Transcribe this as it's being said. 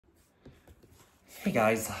Hey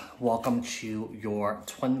guys, welcome to your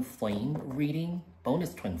twin flame reading,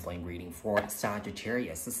 bonus twin flame reading for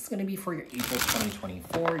Sagittarius. This is going to be for your April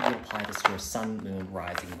 2024. You apply this to your Sun, Moon,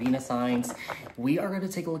 Rising, Venus signs. We are going to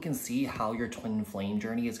take a look and see how your twin flame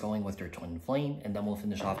journey is going with your twin flame, and then we'll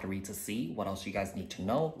finish off the read to see what else you guys need to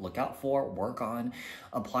know, look out for, work on.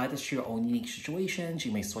 Apply this to your own unique situations.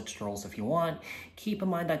 You may switch the roles if you want. Keep in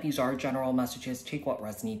mind that these are general messages. Take what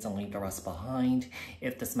resonates and leave the rest behind.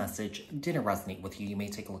 If this message didn't resonate with you, you may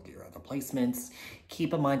take a look at your other placements.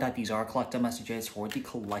 Keep in mind that these are collective messages for the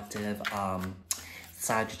collective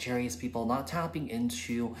Sagittarius people, not tapping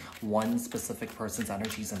into one specific person's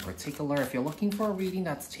energies in particular. If you're looking for a reading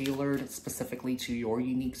that's tailored specifically to your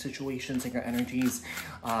unique situations and your energies,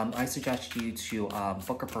 I suggest you to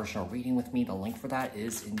book a personal reading with me. The link for that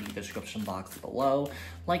is in the description box below.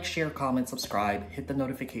 Like, share, comment, subscribe, hit the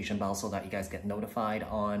notification bell so that you guys get notified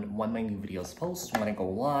on when my new videos post, when I go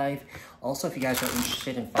live. Also, if you guys are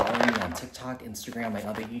interested in following me on TikTok, Instagram, my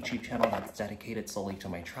other YouTube channel that's dedicated solely to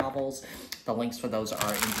my travels, the links for those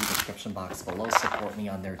are in the description box below. Support me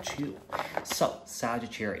on there too. So,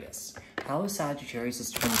 Sagittarius. How is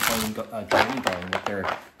Sagittarius' twin flame journey going with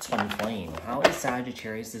their twin flame? How is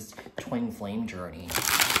Sagittarius' twin flame journey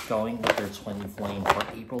going with their twin flame for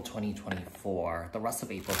April 2024? The rest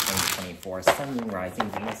of April 2024. Sun, Moon, Rising,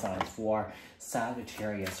 Venus signs for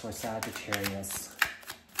Sagittarius.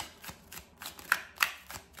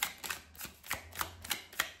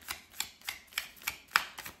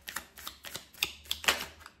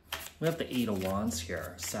 We have the Eight of Wands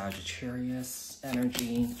here. Sagittarius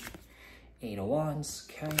energy. Eight of Wands,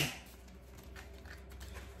 okay.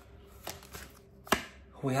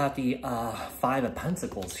 We have the Five of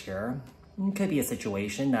Pentacles here. It could be a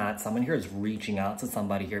situation that someone here is reaching out to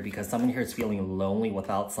somebody here because someone here is feeling lonely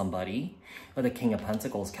without somebody. With the King of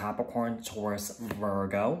Pentacles, Capricorn, Taurus,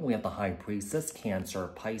 Virgo. We have the High Priestess, Cancer,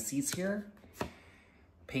 Pisces here.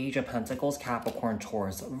 Page of Pentacles, Capricorn,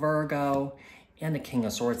 Taurus, Virgo. And the King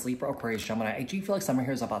of Swords, Libra, Aquarius, Gemini. I do feel like someone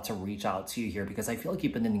here is about to reach out to you here because I feel like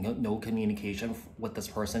you've been in no communication with this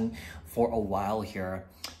person for a while here.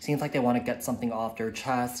 Seems like they want to get something off their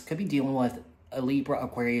chest. Could be dealing with a Libra,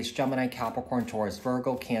 Aquarius, Gemini, Capricorn, Taurus,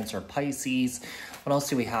 Virgo, Cancer, Pisces. What else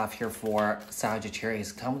do we have here for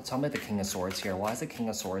Sagittarius? Tell me the King of Swords here. Why is the King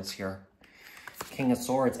of Swords here? King of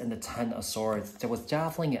Swords and the Ten of Swords. There was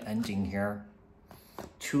definitely an ending here.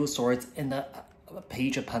 Two of Swords and the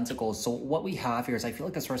Page of Pentacles. So what we have here is I feel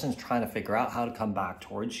like this person is trying to figure out how to come back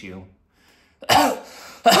towards you. I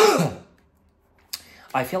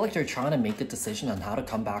feel like they're trying to make a decision on how to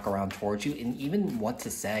come back around towards you and even what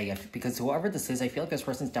to say. Because whoever this is, I feel like this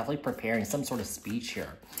person is definitely preparing some sort of speech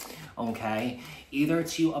here. Okay? Either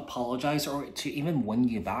to apologize or to even win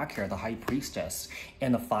you back here. The High Priestess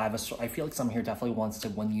and the Five of Swords. I feel like someone here definitely wants to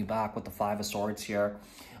win you back with the Five of Swords here.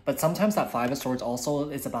 But sometimes that Five of Swords also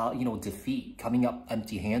is about, you know, defeat, coming up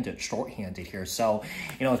empty-handed, short-handed here. So,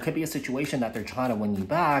 you know, it could be a situation that they're trying to win you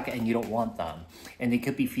back and you don't want them. And they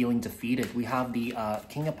could be feeling defeated. We have the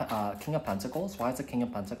King of Pentacles. Why is the King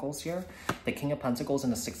of Pentacles here? The King of Pentacles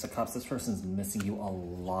and the Six of Cups. This person's missing you a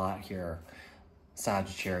lot here,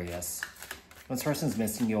 Sagittarius. This person's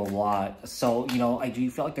missing you a lot. So, you know, I do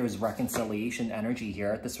feel like there's reconciliation energy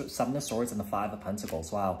here. This Seven of Swords and the Five of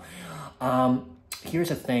Pentacles. Wow. Here's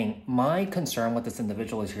the thing. My concern with this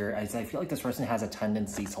individual is here is I feel like this person has a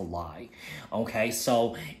tendency to lie. Okay,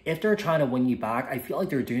 so if they're trying to win you back, I feel like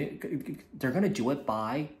they're going to do it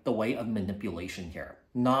by the way of manipulation here.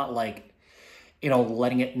 Not like, you know,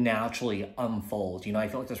 letting it naturally unfold. You know, I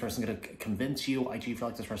feel like this person's going to convince you. I do feel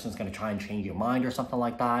like this person's going to try and change your mind or something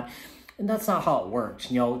like that. And that's not how it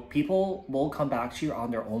works. You know, people will come back to you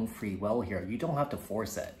on their own free will here. You don't have to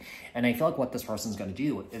force it. And I feel like what this person's going to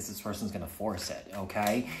do is this person's going to force it,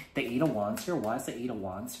 okay? The Eight of Wands here. Why is the Eight of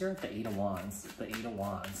Wands here? The Eight of Wands. The Eight of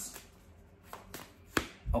Wands.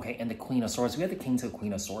 Okay, and the Queen of Swords. We have the King to the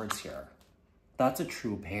Queen of Swords here. That's a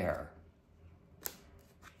true pair.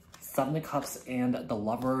 Seven of Cups and the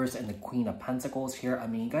Lovers and the Queen of Pentacles here. I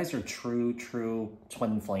mean, you guys are true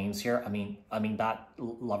twin flames here. I mean that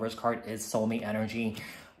Lovers card is soulmate energy,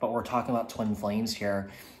 but we're talking about twin flames here.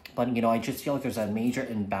 But, you know, I just feel like there's a major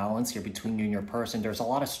imbalance here between you and your person. There's a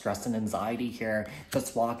lot of stress and anxiety here,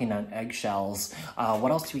 just walking on eggshells.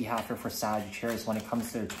 What else do we have here for Sagittarius when it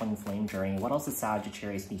comes to their twin flame journey? What else does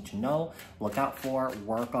Sagittarius need to know, look out for,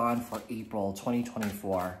 work on for April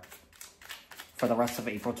 2024? For the rest of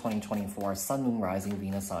April 2024, Sun, Moon, Rising,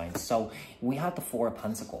 Venus signs. So we have the Four of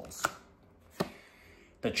Pentacles.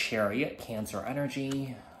 The Chariot, Cancer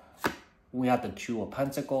energy. We have the Two of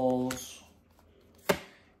Pentacles.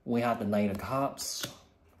 We have the Knight of Cups.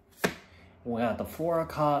 We have the Four of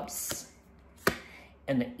Cups.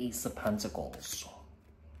 and the Ace of Pentacles.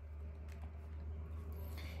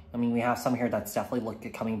 I mean, we have some here that's definitely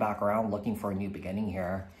coming back around, looking for a new beginning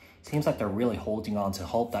here. Seems like they're really holding on to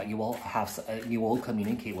hope that you will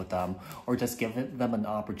communicate with them, or just give them an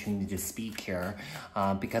opportunity to speak here,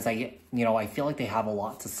 because I feel like they have a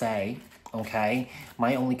lot to say. Okay,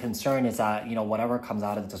 my only concern is that whatever comes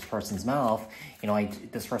out of this person's mouth,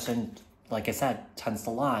 this person, like I said, tends to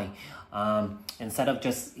lie. Instead of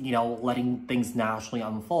just letting things naturally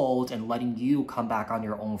unfold and letting you come back on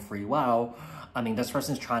your own free will. I mean, this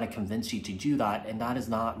person's trying to convince you to do that, and that is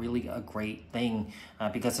not really a great thing,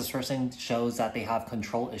 because this person shows that they have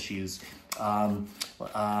control issues.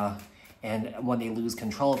 And when they lose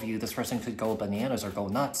control of you, this person could go bananas or go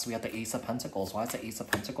nuts. We have the Ace of Pentacles. Why is the Ace of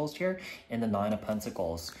Pentacles here? And the Nine of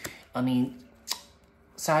Pentacles. I mean,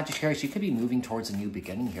 Sagittarius, you could be moving towards a new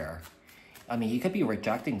beginning here. I mean, you could be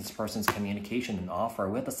rejecting this person's communication and offer.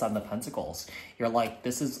 With the Seven of Pentacles, you're like,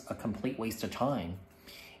 this is a complete waste of time.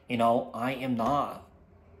 I am not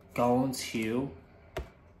going to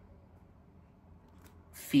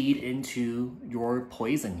feed into your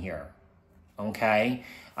poison here, okay?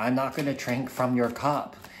 I'm not going to drink from your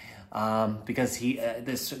cup, because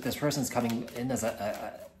this person's coming in as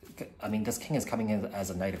this king is coming in as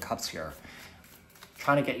a Knight of Cups here,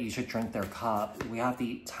 trying to get you to drink their cup. We have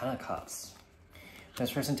the Ten of Cups. This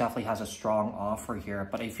person definitely has a strong offer here,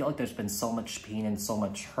 but I feel like there's been so much pain and so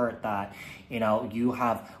much hurt that you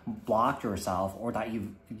have blocked yourself, or that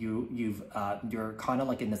you're kind of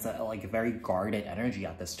like in this like very guarded energy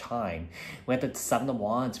at this time. We have the Seven of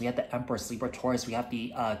Wands, we have the Empress, Libra, Taurus, we have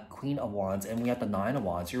the Queen of Wands, and we have the Nine of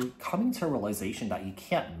Wands. You're coming to a realization that you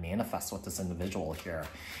can't manifest with this individual here.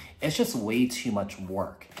 It's just way too much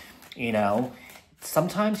work,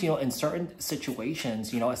 Sometimes, in certain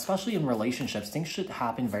situations, especially in relationships, things should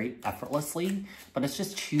happen very effortlessly, but it's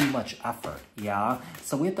just too much effort, yeah?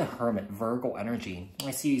 So we have the Hermit, Virgo energy.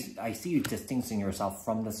 I see you distancing yourself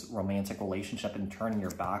from this romantic relationship and turning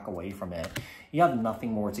your back away from it. You have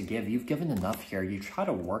nothing more to give. You've given enough here. You try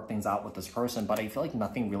to work things out with this person, but I feel like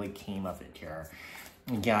nothing really came of it here.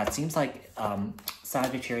 Yeah, it seems like,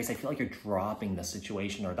 Sagittarius, I feel like you're dropping the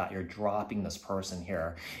situation, or that you're dropping this person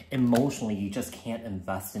here. Emotionally, you just can't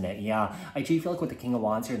invest in it. Yeah, I do feel like with the King of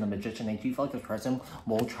Wands here and the Magician, I do feel like this person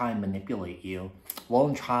will try and manipulate you.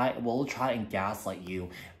 Will try and gaslight you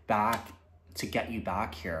back to get you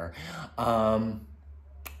back here. I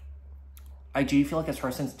do feel like this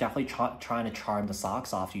person's definitely trying to charm the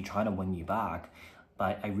socks off you, trying to win you back.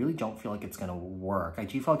 But I really don't feel like it's going to work. I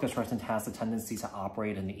do feel like this person has a tendency to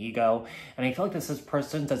operate in the ego. And I feel like this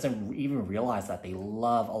person doesn't even realize that they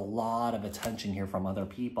love a lot of attention here from other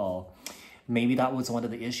people. Maybe that was one of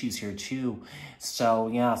the issues here too. So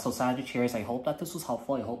yeah, so Sagittarius, I hope that this was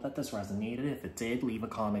helpful. I hope that this resonated. If it did, leave a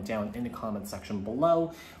comment down in the comment section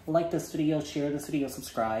below. Like this video, share this video,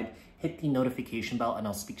 subscribe, hit the notification bell, and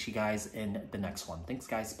I'll speak to you guys in the next one. Thanks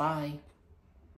guys, bye.